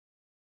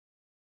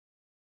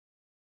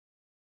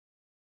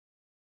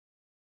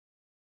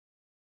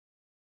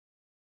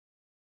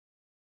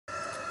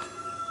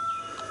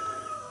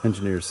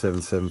Engineer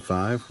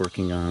 775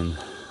 working on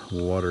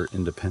water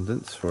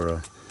independence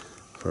for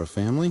a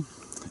family,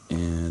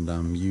 and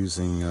I'm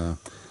using a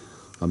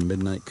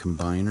midnight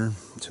combiner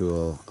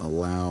to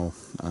allow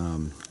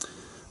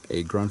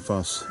a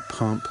Grundfos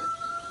pump.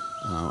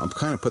 I've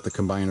kind of put the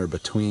combiner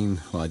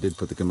between, well, I did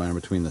put the combiner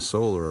between the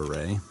solar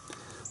array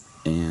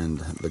and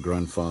the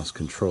Grundfos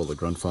control. The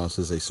Grundfos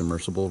is a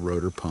submersible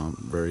rotor pump,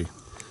 very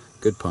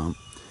good pump,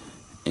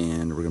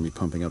 and we're going to be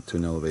pumping up to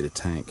an elevated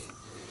tank.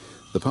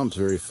 The pump's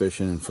very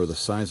efficient, and for the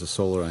size of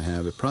solar I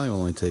have, it probably will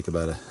only take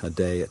about a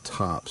day at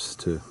tops,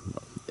 to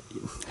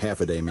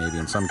half a day maybe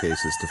in some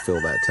cases, to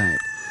fill that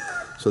tank.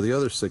 So the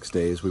other 6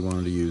 days we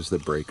wanted to use the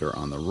breaker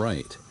on the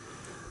right.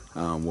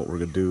 What we're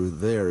going to do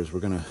there is we're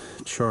going to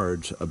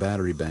charge a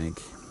battery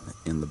bank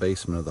in the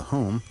basement of the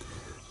home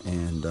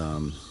and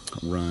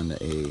run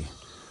a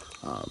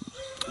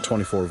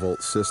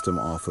 24-volt system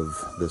off of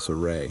this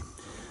array.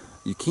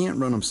 You can't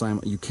run them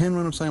you can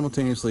run them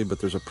simultaneously, but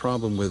there's a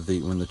problem with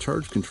when the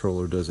charge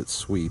controller does its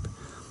sweep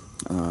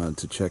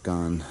to check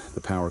on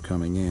the power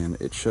coming in.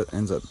 It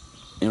ends up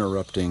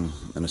interrupting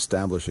and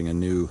establishing a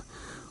new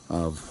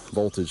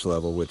voltage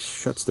level, which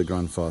shuts the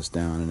Grundfos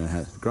down, and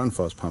the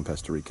Grundfos pump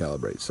has to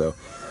recalibrate. So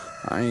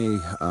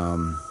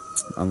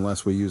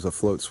unless we use a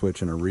float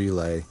switch and a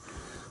relay,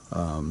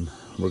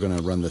 we're going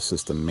to run the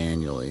system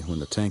manually when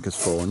the tank is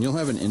full. And you'll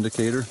have an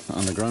indicator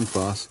on the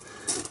Grundfos.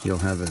 You'll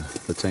have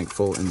the tank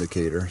full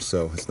indicator,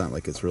 so it's not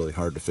like it's really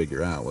hard to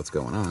figure out what's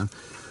going on.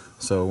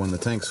 So when the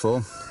tank's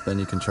full, then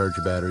you can charge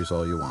your batteries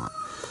all you want.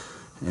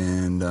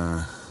 And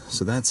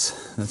so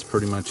that's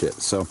pretty much it.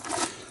 So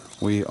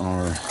we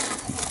hung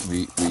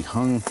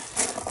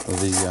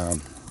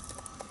the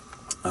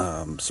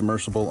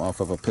submersible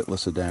off of a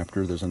pitless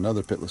adapter. There's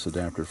another pitless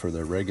adapter for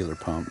the regular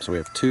pump. So we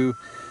have two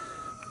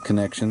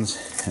connections,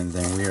 and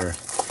then we are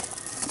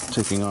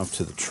taking off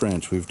to the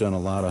trench. We've done a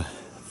lot of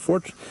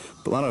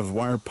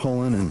wire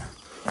pulling and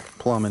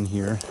plumbing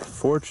here.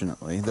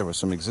 Fortunately, there was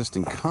some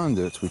existing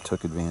conduits we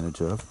took advantage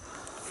of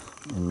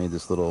and made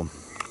this little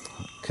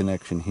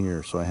connection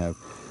here. So I have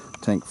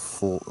tank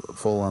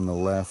full on the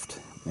left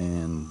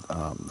and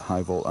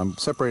high volt. I'm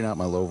separating out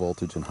my low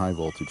voltage and high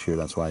voltage here.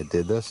 That's why I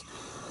did this.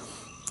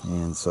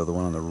 And so the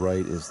one on the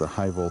right is the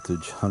high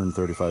voltage,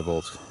 135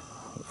 volts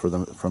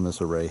from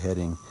this array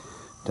heading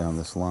down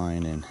this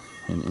line and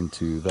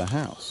into the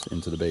house,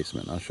 into the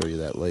basement. I'll show you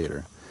that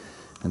later.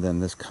 And then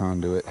this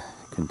conduit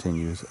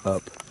continues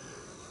up,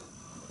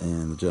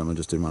 and the gentleman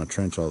just didn't want to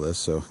trench all this,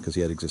 so because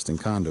he had existing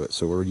conduit.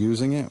 So we're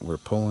using it, we're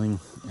pulling,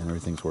 and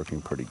everything's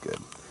working pretty good.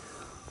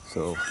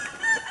 So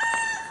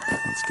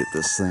let's get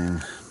this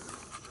thing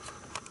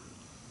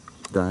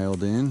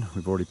dialed in.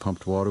 We've already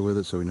pumped water with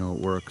it, so we know it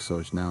works.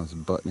 So now it's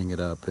buttoning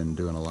it up and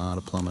doing a lot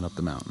of plumbing up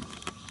the mountain.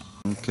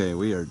 Okay,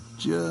 we are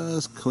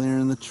just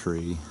clearing the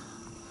tree.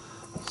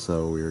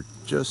 So we're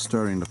just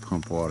starting to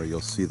pump water.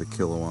 You'll see the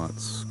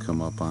kilowatts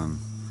come up on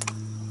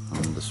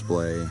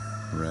display.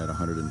 We're at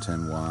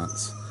 110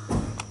 watts,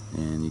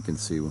 and you can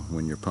see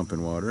when you're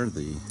pumping water,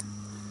 the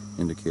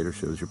indicator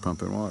shows you're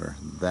pumping water.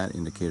 That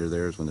indicator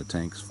there is when the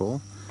tank's full,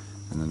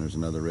 and then there's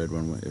another red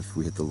one if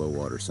we hit the low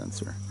water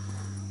sensor.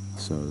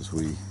 So as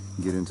we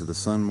get into the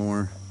sun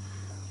more,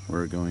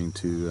 we're going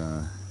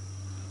to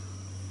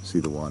see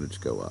the wattage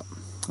go up.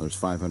 There's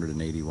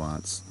 580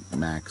 watts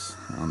max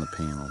on the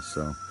panel,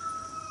 so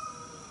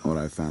what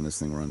I found, this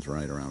thing runs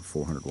right around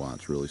 400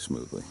 watts really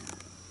smoothly.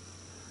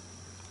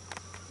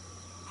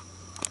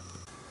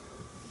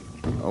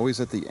 Always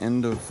at the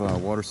end of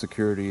water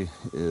security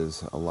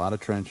is a lot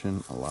of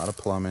trenching, a lot of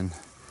plumbing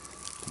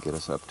to get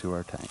us up to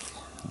our tank.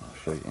 I'll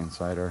show you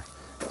inside our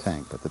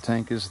tank, but the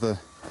tank is the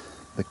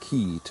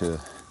key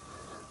to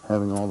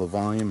having all the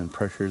volume and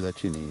pressure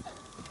that you need.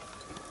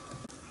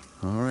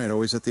 Alright,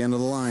 always at the end of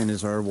the line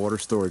is our water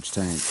storage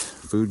tank.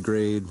 Food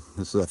grade,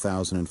 this is a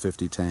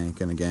 1,050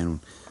 tank, and again,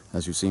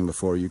 as you've seen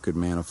before, you could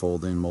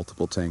manifold in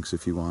multiple tanks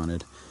if you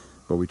wanted.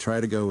 But we try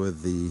to go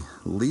with the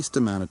least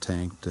amount of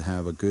tank to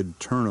have a good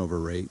turnover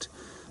rate,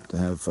 to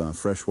have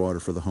fresh water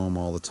for the home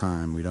all the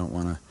time. We don't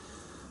want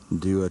to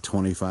do a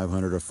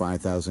 2,500 or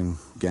 5,000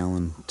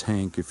 gallon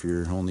tank if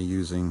you're only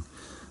using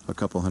a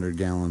couple hundred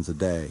gallons a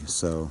day.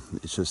 So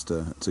it's just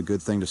it's a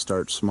good thing to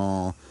start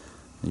small,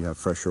 and you have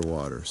fresher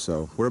water.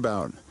 So we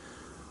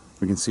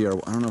can see I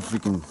don't know if we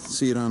can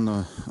see it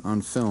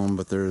on film,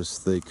 but there's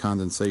the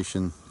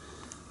condensation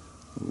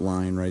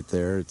line right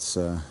there. It's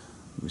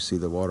we see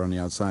the water on the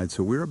outside.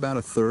 So we're about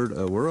a third,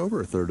 we're over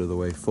a third of the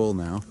way full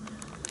now,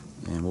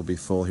 and we'll be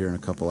full here in a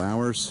couple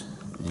hours,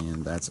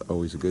 and that's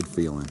always a good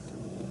feeling.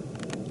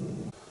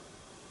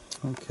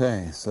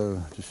 Okay,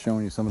 so just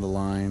showing you some of the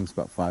lines,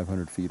 about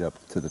 500 feet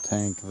up to the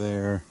tank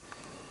there.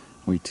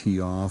 We tee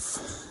off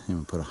and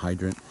we put a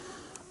hydrant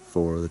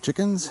for the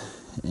chickens,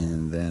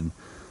 and then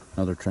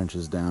other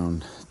trenches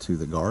down to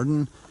the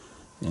garden,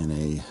 and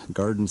a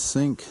garden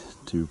sink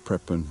to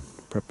prep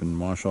and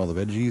wash all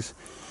the veggies,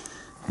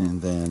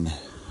 and then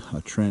a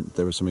trench.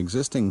 There was some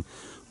existing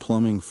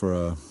plumbing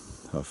for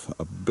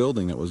a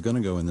building that was going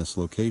to go in this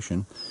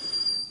location,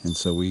 and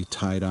so we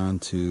tied on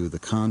to the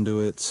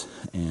conduits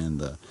and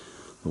the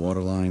the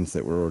water lines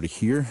that were already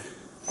here,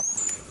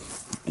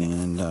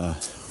 and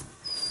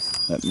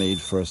that made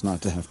for us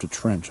not to have to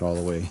trench all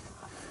the way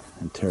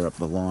and tear up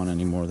the lawn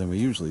any more than we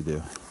usually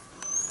do.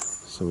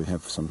 So we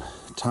have some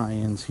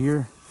tie-ins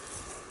here.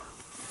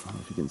 I don't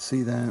know if you can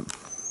see that,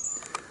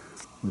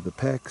 with the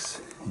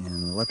PEX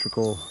and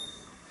electrical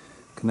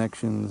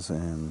connections,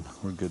 and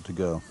we're good to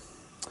go.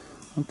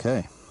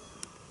 Okay.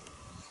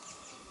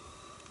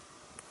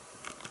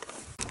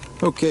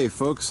 Okay,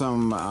 folks,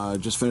 I'm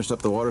just finished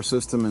up the water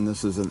system, and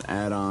this is an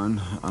add-on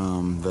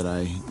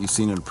that you've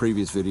seen in a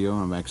previous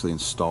video. I've actually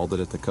installed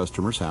it at the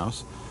customer's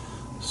house.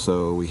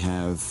 So we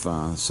have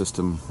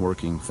system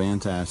working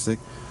fantastic.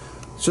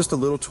 It's just a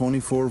little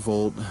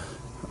 24-volt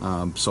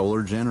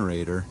solar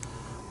generator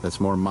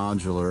that's more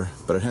modular,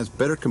 but it has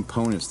better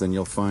components than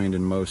you'll find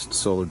in most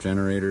solar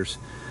generators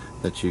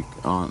that you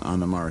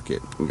on the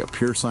market. We got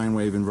pure sine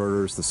wave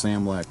inverters. The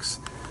Samlex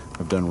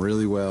have done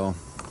really well.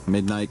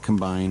 Midnight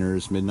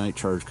combiners, midnight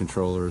charge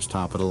controllers,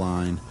 top of the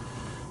line,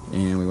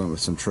 and we went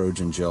with some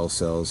Trojan gel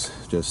cells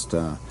just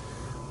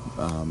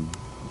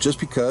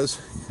because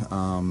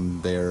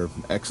they're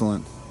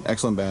excellent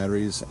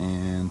batteries,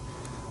 and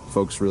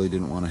folks really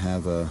didn't want to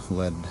have a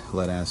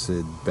lead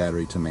acid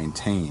battery to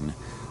maintain.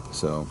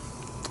 So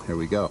here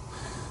we go.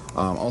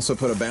 Also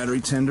put a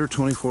battery tender,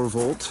 24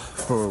 volt,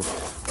 for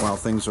while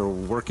things are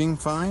working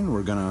fine.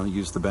 We're gonna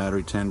use the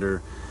battery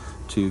tender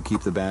to keep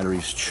the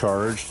batteries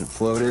charged and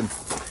floated.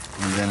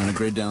 And then in a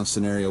grid down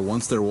scenario,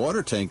 once their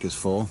water tank is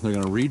full, they're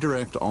going to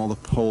redirect all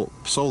the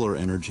solar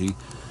energy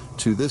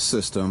to this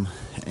system,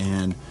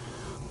 and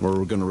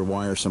we're going to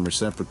rewire some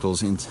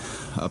receptacles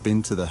up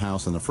into the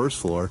house on the first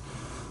floor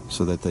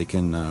so that they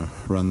can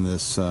run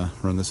this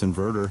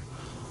inverter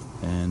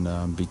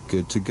and be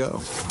good to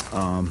go.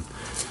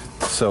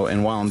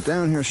 And while I'm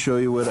down here, show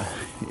you what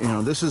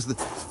this is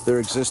their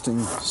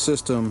existing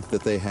system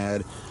that they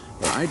had.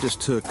 I just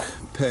took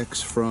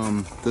PEX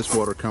from, this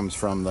water comes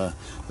from the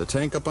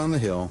tank up on the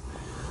hill,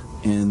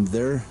 and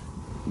their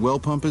well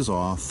pump is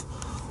off,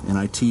 and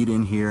I teed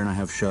in here, and I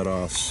have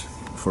shutoffs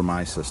for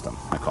my system.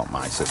 I call it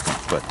my system,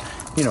 but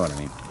you know what I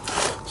mean.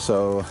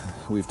 So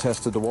we've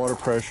tested the water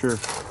pressure.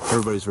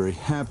 Everybody's very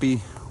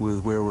happy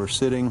with where we're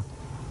sitting,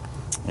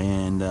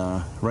 and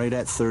right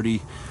at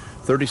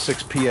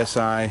 36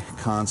 psi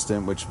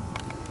constant, which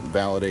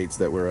validates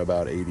that we're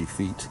about 80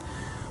 feet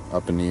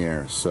up in the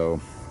air. So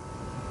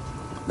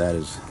that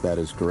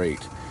is great.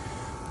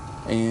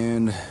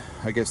 And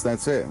I guess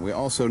that's it. We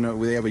also know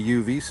we have a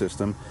UV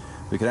system.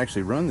 We could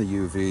actually run the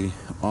UV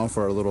off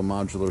our little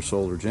modular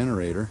solar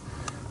generator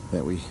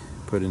that we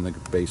put in the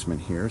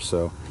basement here.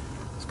 So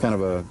it's kind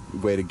of a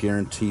way to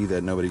guarantee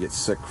that nobody gets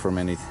sick from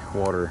any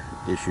water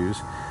issues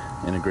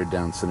in a grid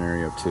down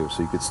scenario too.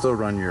 So you could still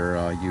run your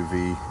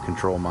UV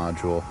control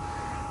module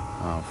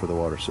for the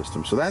water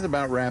system. So that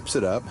about wraps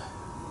it up.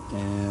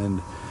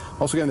 And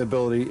also got the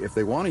ability, if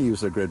they want to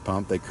use their grid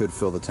pump, they could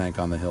fill the tank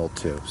on the hill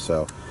too.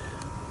 So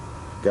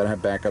got to have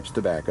backups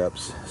to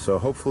backups. So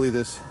hopefully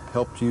this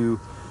helped you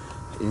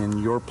in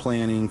your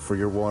planning for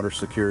your water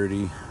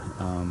security.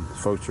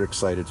 Folks are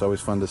excited. It's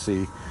always fun to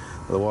see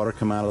the water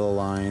come out of the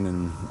line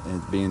and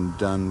it's being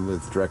done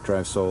with direct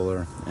drive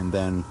solar, and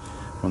then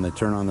when they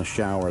turn on the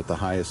shower at the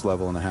highest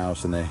level in the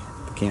house and they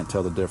can't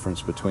tell the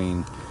difference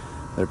between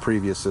their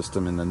previous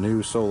system and the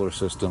new solar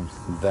system,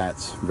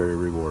 that's very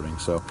rewarding.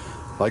 So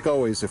like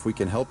always, if we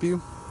can help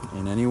you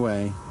in any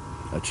way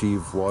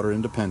achieve water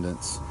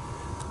independence,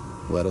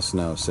 let us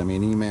know. Send me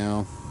an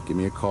email, give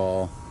me a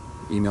call.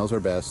 Emails are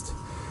best,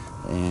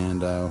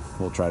 and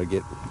we'll try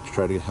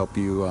to help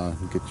you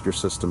get your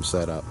system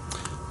set up.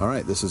 All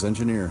right, this is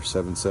Engineer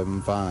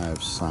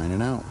 775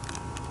 signing out.